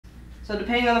So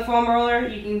depending on the foam roller,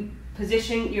 you can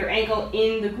position your ankle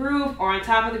in the groove or on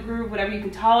top of the groove, whatever you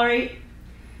can tolerate.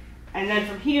 And then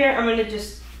from here, I'm going to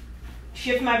just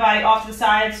shift my body off to the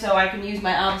side so I can use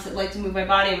my opposite leg to move my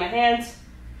body and my hands.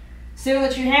 Similar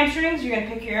to your hamstrings, you're going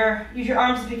to use your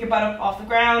arms to pick your butt up off the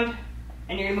ground,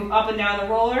 and you're going to move up and down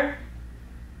the roller,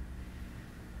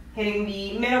 hitting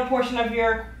the middle portion of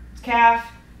your calf.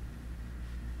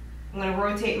 I'm going to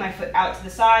rotate my foot out to the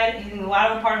side, hitting the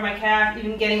lateral part of my calf,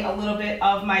 even getting a little bit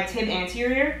of my tib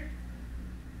anterior.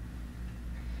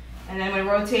 And then I'm going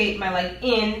to rotate my leg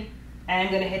in, and I'm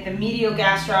going to hit the medial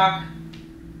gastroc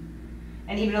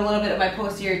and even a little bit of my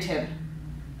posterior tib.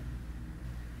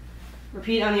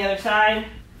 Repeat on the other side.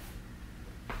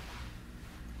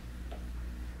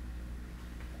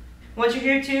 Once you're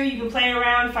here too, you can play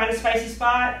around, find a spicy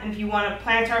spot, and if you want to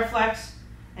plantar flex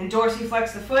and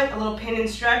dorsiflex the foot, a little pin and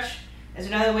stretch is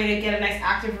another way to get a nice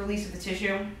active release of the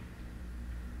tissue.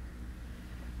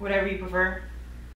 Whatever you prefer.